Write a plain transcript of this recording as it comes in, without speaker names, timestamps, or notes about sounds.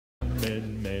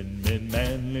men, men, men,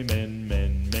 manly men,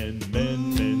 men, men,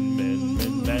 men, men, men,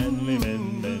 men, manly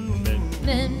men, men, men.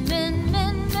 Men, men,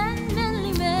 men, men,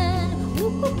 manly men.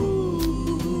 Ooh, ooh,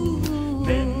 ooh.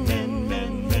 Men, men,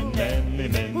 men, men, manly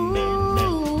men, men,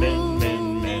 men, men,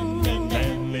 men, men, men,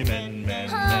 manly men, men,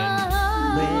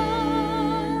 men.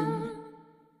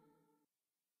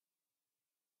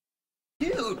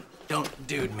 Dude! Don't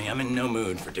dude me. I'm in no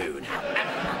mood for dude.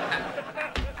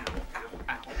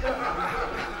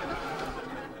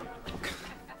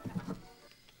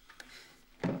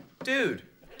 Dude!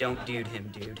 Don't dude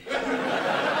him, dude.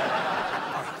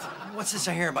 What's this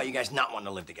I hear about you guys not wanting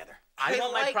to live together? I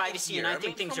want my like privacy, it and I here.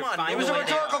 think things come are on, fine It the was a way they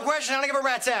rhetorical are. question. I don't give a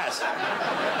rat's ass.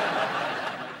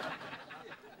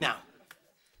 Now,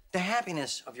 the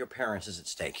happiness of your parents is at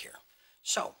stake here.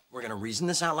 So, we're gonna reason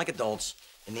this out like adults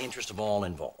in the interest of all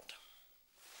involved.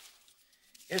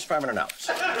 Here's $500.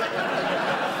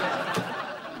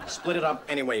 Split it up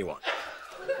any way you want.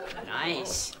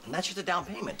 Nice. And that's just a down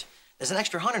payment. There's an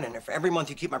extra 100 in there for every month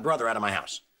you keep my brother out of my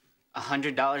house.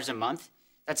 $100 a month?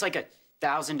 That's like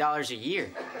 $1,000 a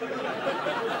year.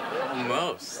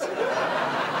 Almost.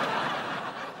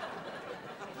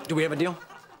 Do we have a deal?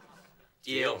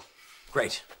 Deal.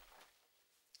 Great.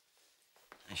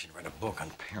 I should write a book on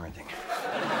parenting.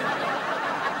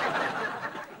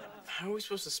 How are we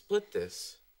supposed to split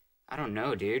this? I don't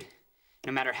know, dude.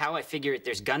 No matter how I figure it,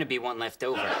 there's gonna be one left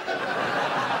over.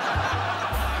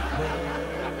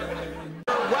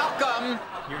 Welcome.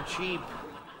 You're cheap.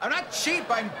 I'm not cheap,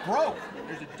 I'm broke.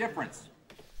 There's a difference.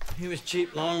 He was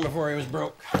cheap long before he was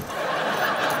broke.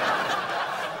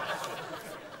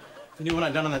 If you knew what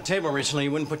I'd done on that table recently,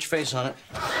 you wouldn't put your face on it.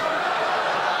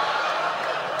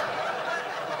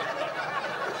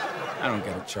 I don't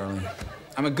get it, Charlie.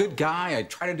 I'm a good guy, I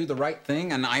try to do the right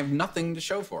thing, and I have nothing to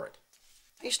show for it.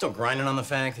 Are you still grinding on the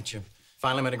fact that you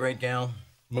finally met a great gal,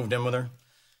 moved in with her,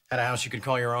 had a house you could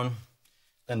call your own,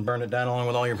 then burned it down along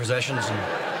with all your possessions and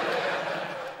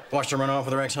watched her run off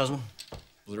with her ex-husband?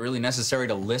 Was it really necessary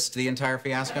to list the entire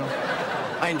fiasco?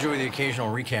 I enjoy the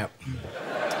occasional recap.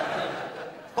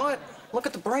 But look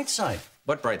at the bright side.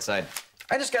 What bright side?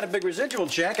 I just got a big residual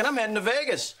check and I'm heading to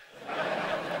Vegas.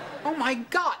 Oh my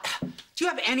God! Do you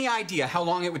have any idea how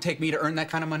long it would take me to earn that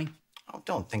kind of money? Oh,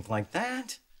 don't think like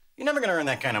that. You're never gonna earn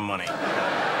that kind of money.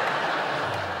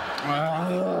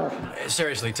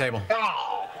 Seriously, Table.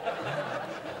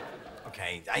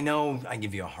 Okay, I know I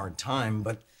give you a hard time,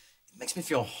 but it makes me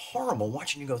feel horrible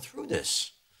watching you go through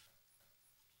this.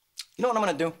 You know what I'm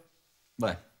gonna do?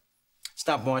 What?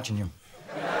 Stop watching you.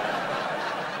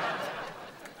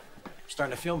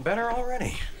 Starting to feel better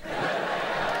already.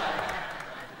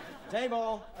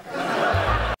 Table.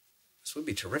 This would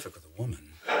be terrific with a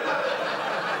woman.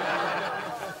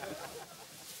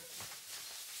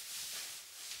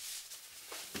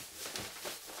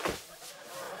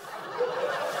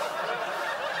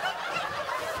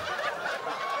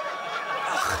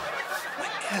 My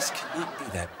ass cannot be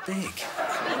that big.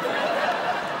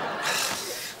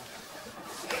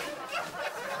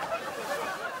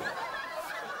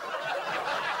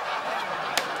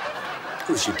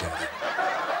 Who's your daddy?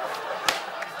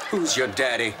 Who's your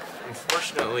daddy?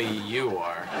 Unfortunately, you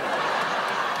are.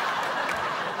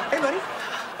 Hey, buddy.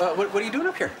 What are you doing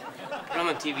up here? I'm on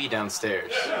the TV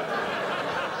downstairs.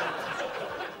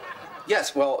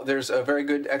 Yes, well, there's a very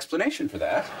good explanation for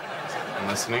that. I'm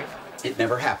listening. It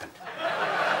never happened.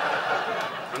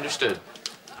 Understood,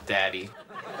 Daddy.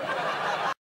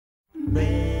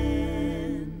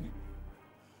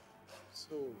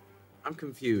 So, I'm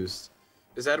confused.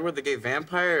 Is Edward the gay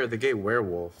vampire or the gay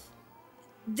werewolf?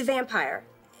 The vampire.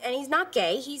 And he's not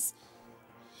gay, he's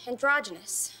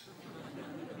androgynous.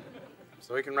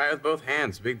 So he can write with both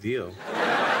hands. Big deal.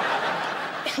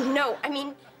 No, I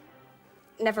mean,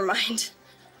 never mind.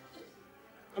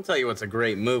 I'll tell you what's a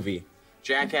great movie.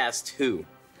 Jackass 2.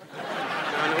 Now,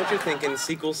 I know what you're thinking.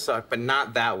 Sequels suck, but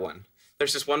not that one.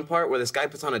 There's just one part where this guy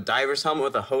puts on a diver's helmet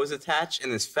with a hose attached,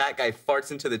 and this fat guy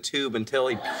farts into the tube until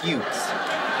he pukes.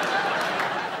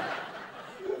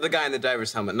 The guy in the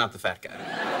diver's helmet, not the fat guy.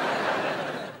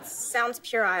 Sounds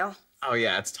puerile. Oh,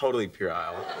 yeah, it's totally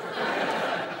puerile.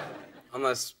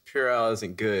 Unless puerile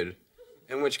isn't good,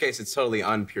 in which case it's totally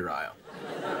unpuerile.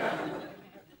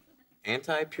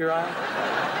 Anti-puerile?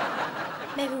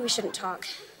 Maybe we shouldn't talk.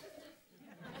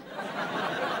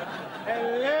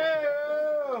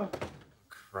 Hello.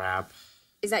 Crap.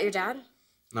 Is that your dad?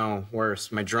 No,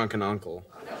 worse, my drunken uncle.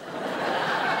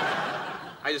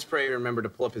 I just pray you remember to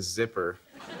pull up his zipper.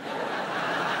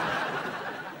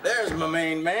 There's my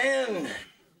main man.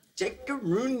 Jake the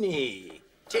Rooney.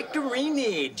 Jake the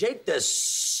Rooney. Jake the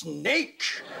Snake.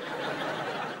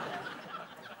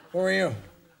 Who are you?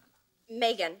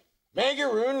 Megan.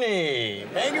 Megarini.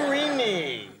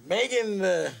 Megan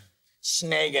the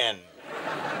Snagan.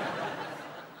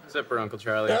 Zipper, Uncle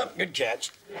Charlie. Yep, good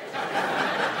catch.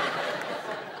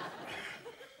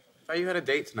 Thought you had a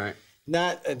date tonight.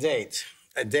 Not a date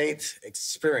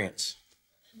experience.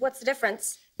 What's the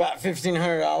difference? About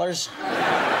 $1,500.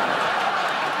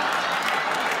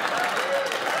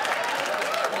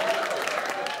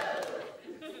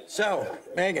 So,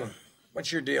 Megan,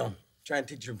 what's your deal? Trying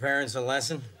to teach your parents a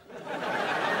lesson?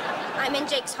 I'm in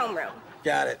Jake's homeroom.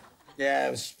 Got it. Yeah, I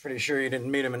was pretty sure you didn't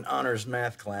meet him in honors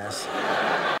math class.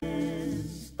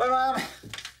 Bye, Mom.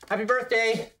 Happy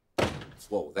birthday.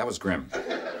 Whoa, that was grim.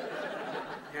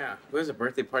 Yeah, who has a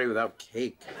birthday party without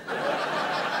cake?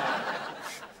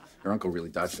 Your uncle really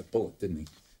dodged a bullet, didn't he?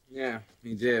 Yeah,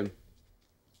 he did.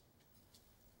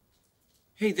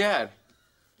 Hey, Dad.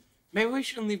 Maybe we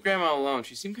shouldn't leave Grandma alone.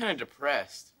 She seemed kind of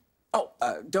depressed. Oh,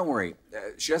 don't worry.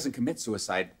 She doesn't commit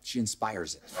suicide. She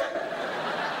inspires it.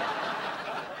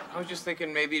 I was just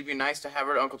thinking maybe it'd be nice to have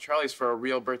her at Uncle Charlie's for a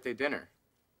real birthday dinner.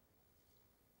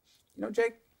 You know,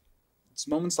 Jake, it's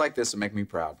moments like this that make me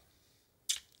proud.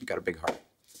 You got a big heart.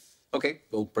 Okay,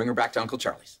 we'll bring her back to Uncle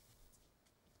Charlie's.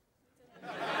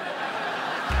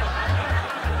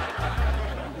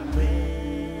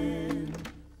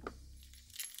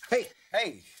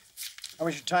 Hey, how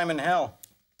was your time in hell?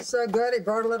 So good, he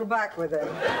brought a little back with him.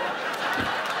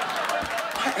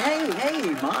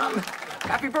 Hey, Mom.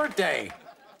 Happy birthday.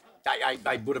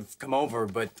 I would have come over,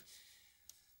 but...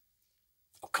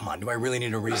 Oh, come on, do I really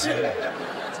need a reason?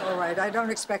 It's all right, I don't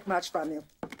expect much from you.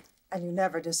 And you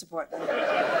never disappoint me.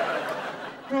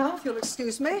 Now, if you'll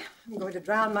excuse me, I'm going to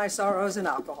drown my sorrows in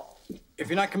alcohol. If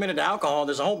you're not committed to alcohol,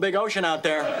 there's a whole big ocean out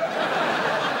there.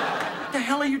 What the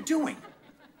hell are you doing?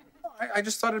 I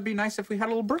just thought it'd be nice if we had a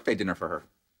little birthday dinner for her.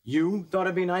 You thought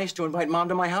it'd be nice to invite Mom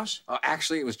to my house?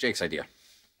 Actually, it was Jake's idea.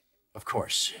 Of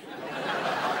course.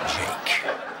 Jake.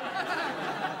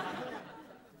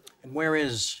 And where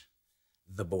is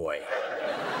the boy?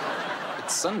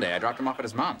 It's Sunday. I dropped him off at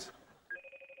his mom's.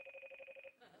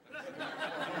 Hey,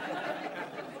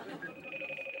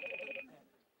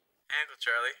 Uncle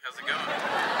Charlie, how's it going?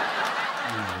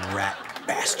 You rat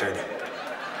bastard.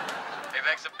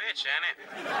 Payback's a bitch, ain't it?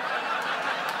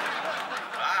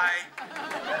 Bye.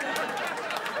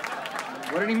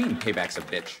 What did he mean, payback's a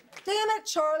bitch? Damn it,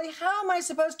 Charlie, how am I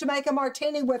supposed to make a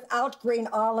martini without green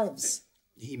olives?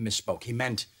 He misspoke. He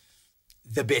meant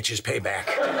the bitch is payback.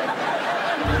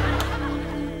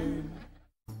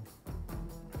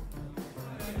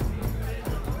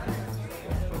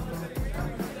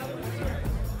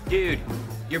 Dude,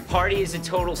 your party is a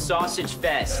total sausage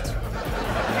fest.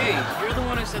 Hey, you're the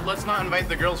one who said let's not invite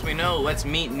the girls we know, let's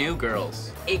meet new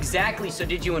girls. Exactly, so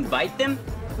did you invite them?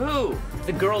 Who?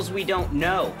 The girls we don't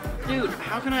know. Dude,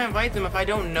 how can I invite them if I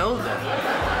don't know them?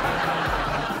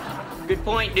 Good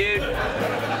point, dude.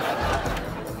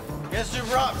 Guess who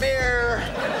brought beer?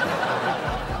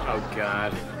 Oh,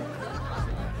 God.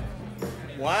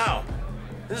 Wow.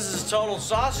 This is a total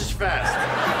sausage fest.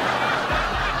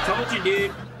 Told you,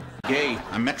 dude. Gay.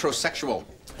 I'm metrosexual.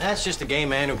 That's just a gay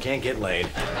man who can't get laid.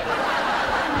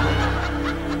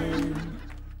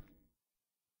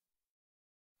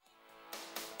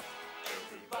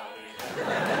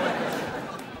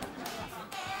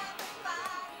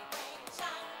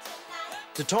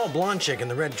 The tall blonde chick in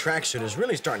the red tracksuit is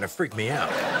really starting to freak me out.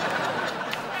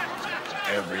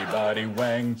 Everybody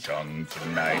Wang Chung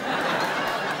tonight.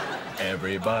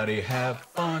 Everybody have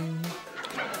fun.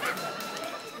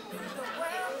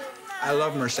 I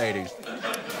love Mercedes.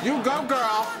 You go,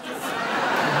 girl!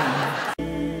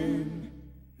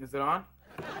 Is it on?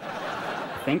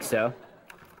 I think so.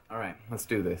 All right, let's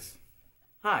do this.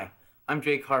 Hi, I'm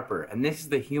Jake Harper, and this is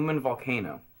the Human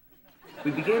Volcano.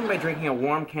 We begin by drinking a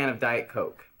warm can of Diet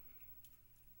Coke.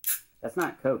 That's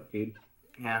not Coke, dude.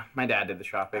 Yeah, my dad did the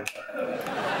shopping.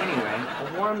 Anyway,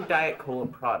 a warm Diet Cola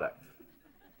product.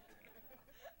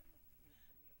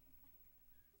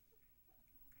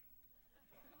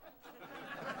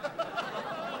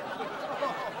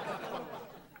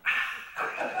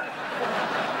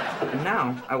 And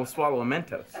now, I will swallow a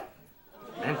Mentos.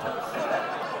 Mentos.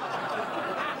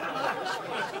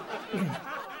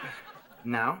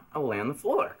 Now, I will lay on the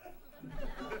floor.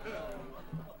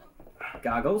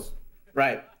 Goggles?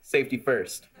 Right, safety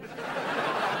first.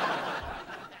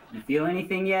 You feel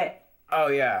anything yet? Oh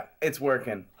yeah, it's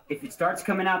working. If it starts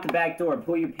coming out the back door,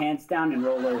 pull your pants down and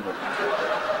roll over.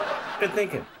 Good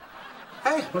thinking.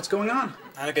 Hey, what's going on?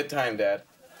 Had a good time, Dad.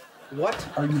 What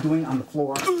are you doing on the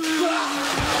floor? Awesome!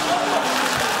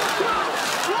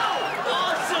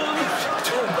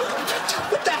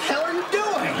 What the hell are you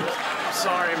doing?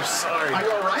 sorry, I'm sorry. Are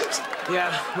you all right?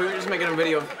 Yeah, we were just making a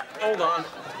video. Hold on.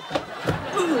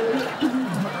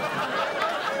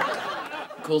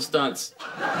 Cool stunts.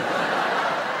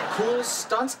 Cool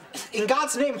stunts? In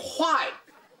God's name, why?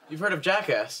 You've heard of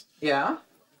Jackass? Yeah?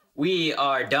 We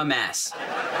are dumbass.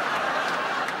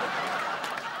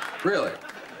 Really?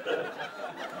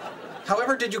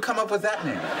 However did you come up with that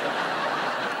name?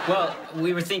 Well,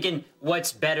 we were thinking,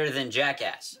 what's better than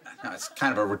Jackass? No, it's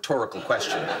kind of a rhetorical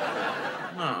question.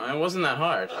 No, it wasn't that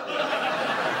hard.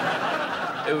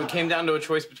 It came down to a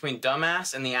choice between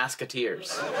Dumbass and the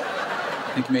Asketeers.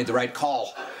 I think you made the right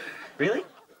call. Really?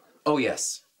 Oh,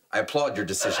 yes. I applaud your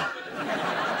decision.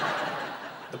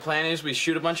 The plan is we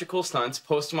shoot a bunch of cool stunts,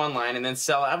 post them online, and then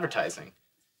sell advertising.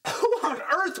 Who on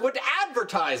earth would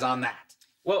advertise on that?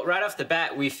 Well, right off the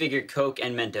bat, we figured Coke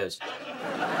and Mentos.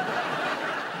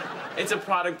 It's a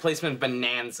product placement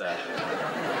bonanza.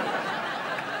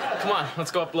 Come on,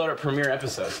 let's go upload our premiere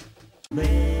episode.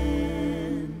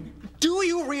 Do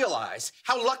you realize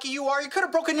how lucky you are? You could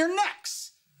have broken your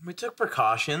necks. We took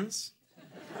precautions.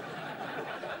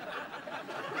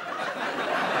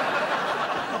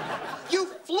 You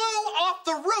flew off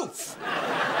the roof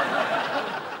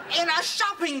in a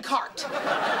shopping cart.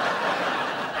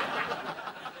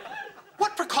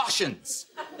 What precautions?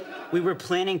 We were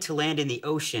planning to land in the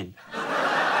ocean.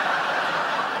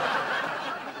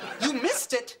 You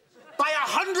missed it by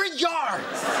 100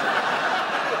 yards.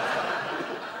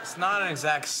 It's not an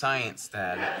exact science,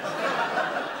 Dad.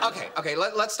 Okay,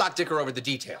 let's not dicker over the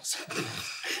details.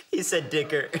 He said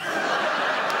dicker.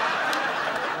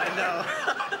 I know.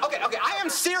 Okay, I am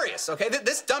serious, okay?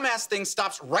 This dumbass thing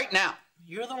stops right now.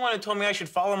 You're the one who told me I should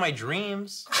follow my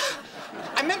dreams.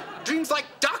 I meant dreams like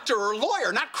doctor or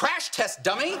lawyer, not crash test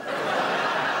dummy.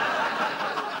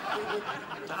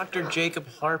 Dr. Jacob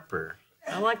Harper.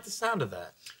 I like the sound of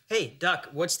that. Hey, Doc,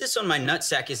 what's this on my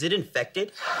nutsack? Is it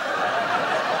infected?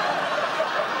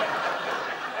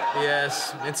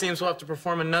 Yes, it seems we'll have to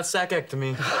perform a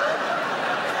nutsackectomy.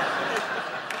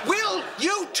 Will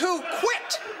you two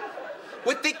quit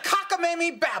with the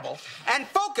cockamamie babble and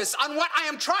focus on what I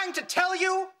am trying to tell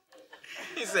you?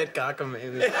 He said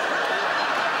cockamamie.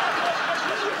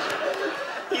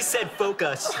 He said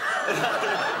focus.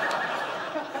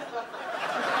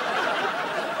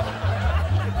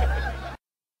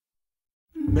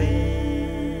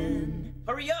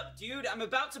 Hurry up, dude. I'm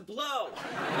about to blow.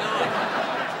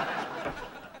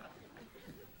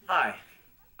 Hi,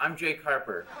 I'm Jake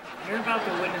Harper. You're about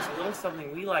to witness a little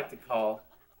something we like to call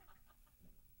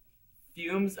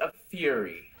fumes of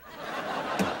fury.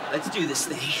 Let's do this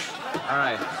thing. All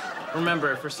right.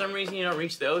 Remember, if for some reason you don't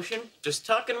reach the ocean, just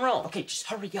tuck and roll. Okay, just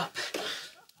hurry up.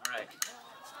 All right.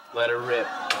 Let her rip.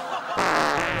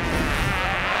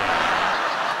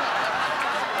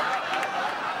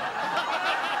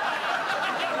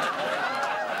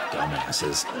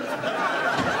 Dumbasses.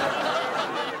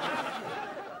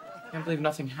 Can't believe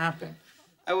nothing happened.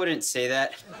 I wouldn't say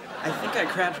that. I think I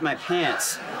crapped my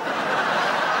pants.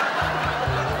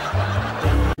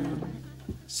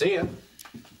 See ya.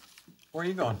 Where are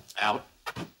you going? Out.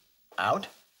 Out?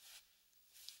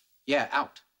 Yeah,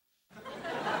 out.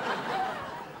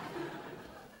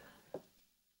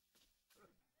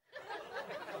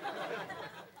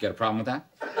 Got a problem with that?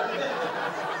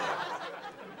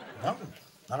 No,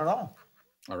 not at all.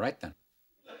 All right, then.